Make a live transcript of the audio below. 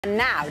And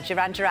now,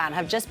 Duran Duran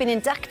have just been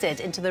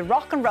inducted into the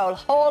Rock and Roll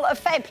Hall of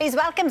Fame. Please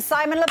welcome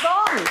Simon Le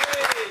Bon.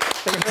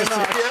 Thank you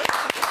very much.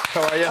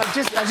 How are you? I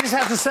just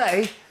have to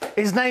say,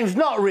 his name's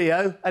not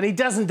Rio, and he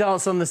doesn't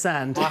dance on the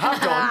sand. I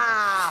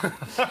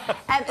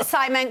have done.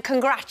 Simon,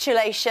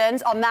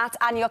 congratulations on that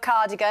and your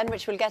cardigan,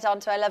 which we'll get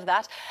onto. I love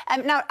that.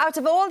 Now, out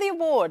of all the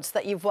awards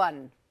that you've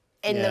won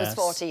in those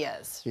 40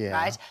 years,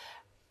 right?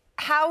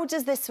 How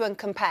does this one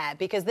compare?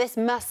 Because this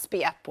must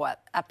be up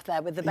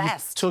there with the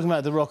best. You're talking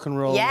about the Rock and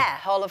Roll... Yeah,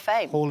 Hall of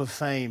Fame. Hall of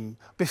Fame.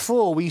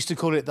 Before, we used to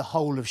call it the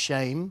Hole of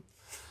Shame,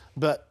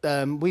 but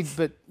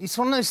it's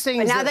one of those things...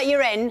 But now that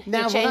you're in,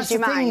 you changed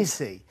your mind. Thing, you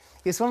see.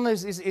 It's one of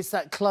those... It's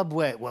that club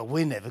where... Well,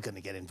 we're never going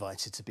to get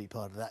invited to be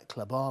part of that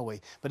club, are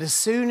we? But as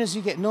soon as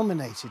you get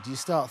nominated, you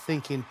start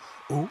thinking,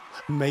 oh,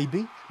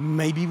 maybe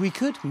we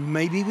could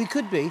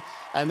be.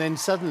 And then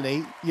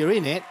suddenly, you're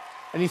in it,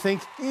 and you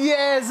think,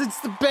 yes,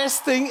 it's the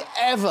best thing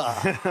ever.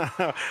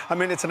 I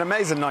mean, it's an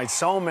amazing night.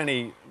 So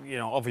many, you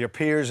know, of your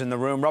peers in the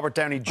room. Robert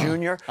Downey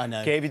Jr.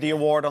 Gave you the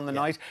award on the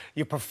night.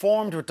 You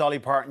performed with Dolly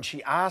Parton.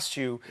 She asked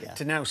you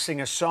to now sing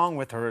a song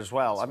with her as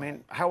well. I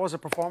mean, how was it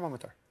performing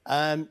with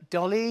her?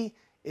 Dolly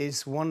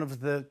is one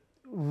of the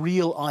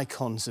real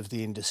icons of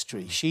the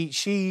industry.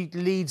 She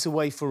leads the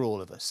way for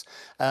all of us.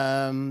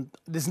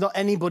 There's not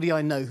anybody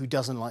I know who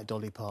doesn't like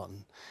Dolly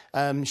Parton.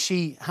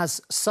 She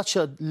has such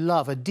a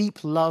deep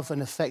love and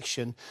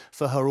affection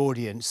for her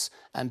audience,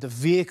 and the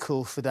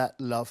vehicle for that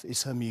love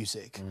is her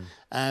music.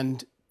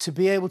 And to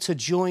be able to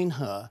join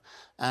her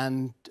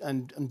and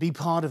be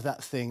part of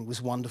that thing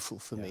was wonderful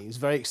for me. It was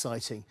very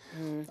exciting.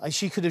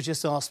 She could have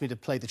just asked me to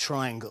play the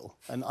triangle,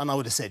 and I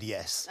would have said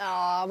yes.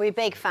 Oh, we're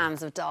big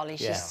fans of Dolly.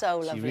 She's so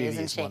lovely, she really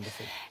isn't she?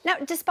 Wonderful. Now,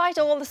 despite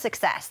all the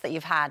success that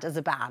you've had as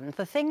a band,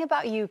 the thing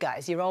about you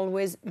guys, you're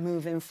always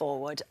moving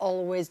forward,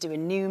 always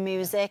doing new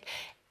music.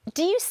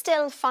 Do you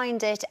still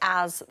find it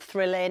as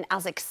thrilling,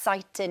 as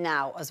exciting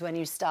now as when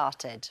you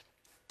started?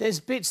 There's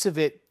bits of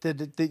it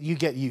that you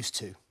get used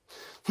to.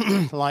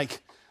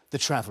 Like the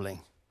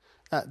travelling.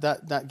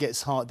 That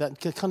gets hard. That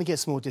kind of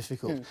gets more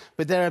difficult.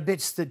 But there are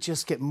bits that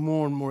just get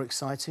more and more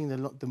exciting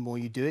the more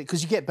you do it,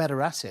 because you get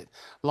better at it.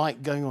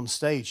 Like going on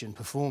stage and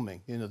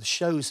performing. You know, the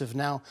shows have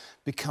now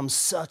become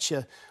such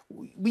a...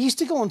 We used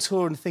to go on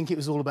tour and think it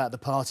was all about the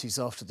parties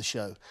after the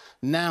show.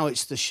 Now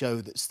it's the show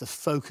that's the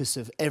focus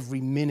of every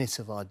minute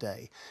of our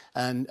day.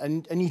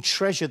 And you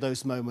treasure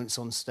those moments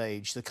on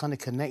stage, the kind of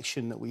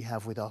connection that we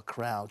have with our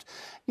crowd.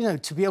 You know,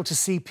 to be able to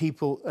see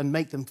people and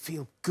make them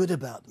feel good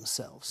about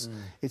themselves.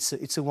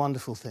 It's a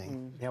wonderful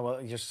thing. Yeah, well,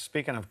 you're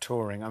speaking of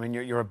touring. I mean,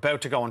 you're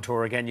about to go on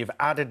tour again. You've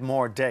added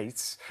more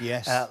dates.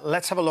 Yes.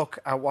 Let's have a look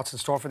at what's in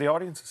store for the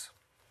audiences.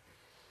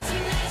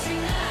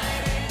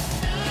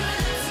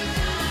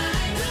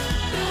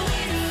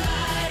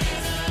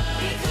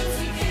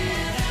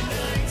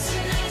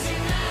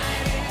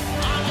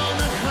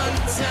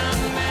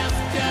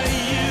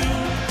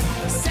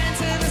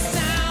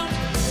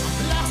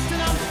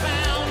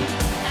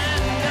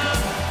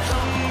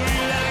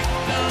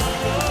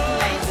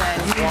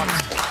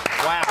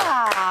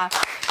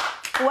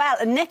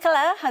 Well,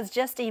 Nicola has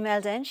just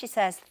emailed in. She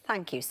says,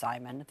 thank you,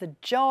 Simon. The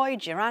joy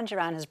Duran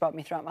Duran has brought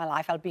me throughout my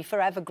life, I'll be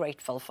forever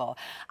grateful for.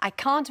 I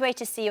can't wait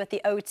to see you at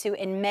the O2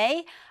 in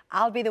May.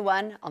 I'll be the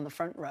one on the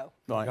front row.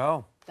 Right.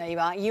 Go. There you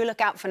are. You look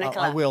out for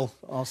Nicola. I will.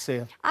 I'll see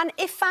her. And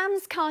if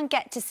fans can't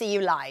get to see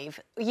you live,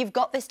 you've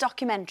got this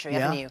documentary,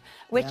 haven't you?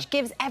 Which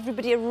gives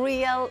everybody a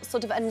real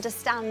sort of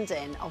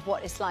understanding of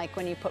what it's like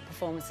when you put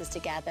performances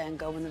together and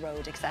go on the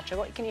road, etc.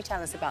 What can you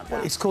tell us about that?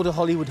 Well, it's called A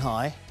Hollywood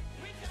High.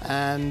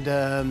 And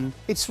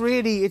it's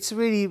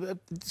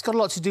got a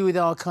lot to do with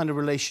our kind of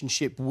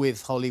relationship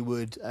with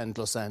Hollywood and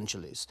Los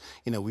Angeles.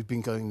 You know, we've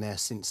been going there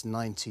since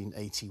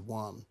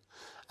 1981.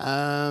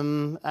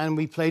 And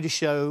we played a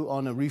show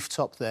on a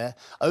rooftop there,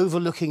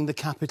 overlooking the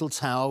Capitol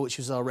Tower, which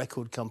was our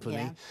record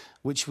company,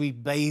 which we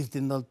bathed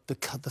in the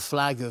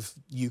flag of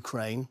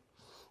Ukraine,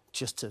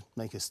 just to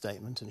make a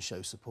statement and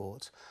show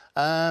support.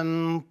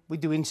 We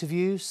do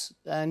interviews,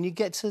 and you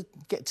get to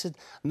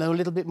know a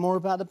little bit more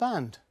about the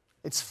band.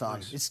 It's fun.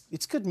 Nice.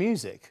 It's good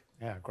music.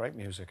 Yeah, great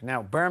music.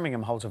 Now,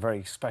 Birmingham holds a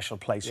very special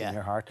place in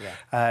your heart.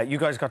 You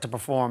guys got to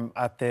perform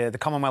at the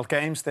Commonwealth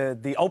Games,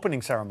 the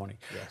opening ceremony,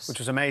 which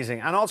was amazing.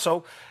 And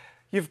also,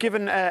 you've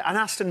given an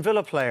Aston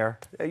Villa player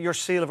your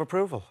seal of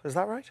approval. Is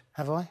that right?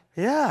 Have I?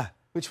 Yeah.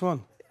 Which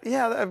one?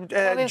 Yeah, we've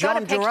John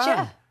got a Duran.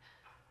 picture.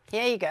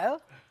 Here you go.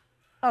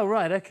 Oh,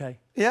 right, OK.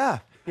 Yeah.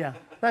 Yeah,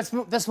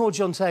 that's more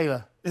John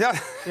Taylor. Yeah.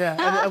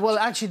 Yeah. Well,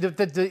 actually,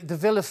 the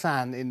Villa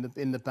fan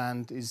in the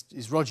band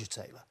is Roger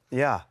Taylor.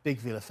 Yeah. Big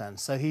Villa fan.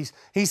 So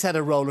he's had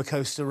a roller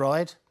coaster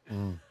ride.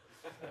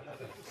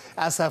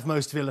 As have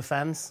most Villa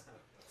fans.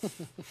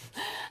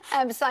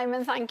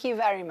 Simon, thank you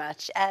very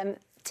much.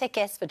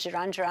 Tickets for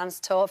Duran Duran's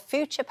tour,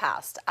 Future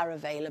Past, are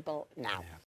available now.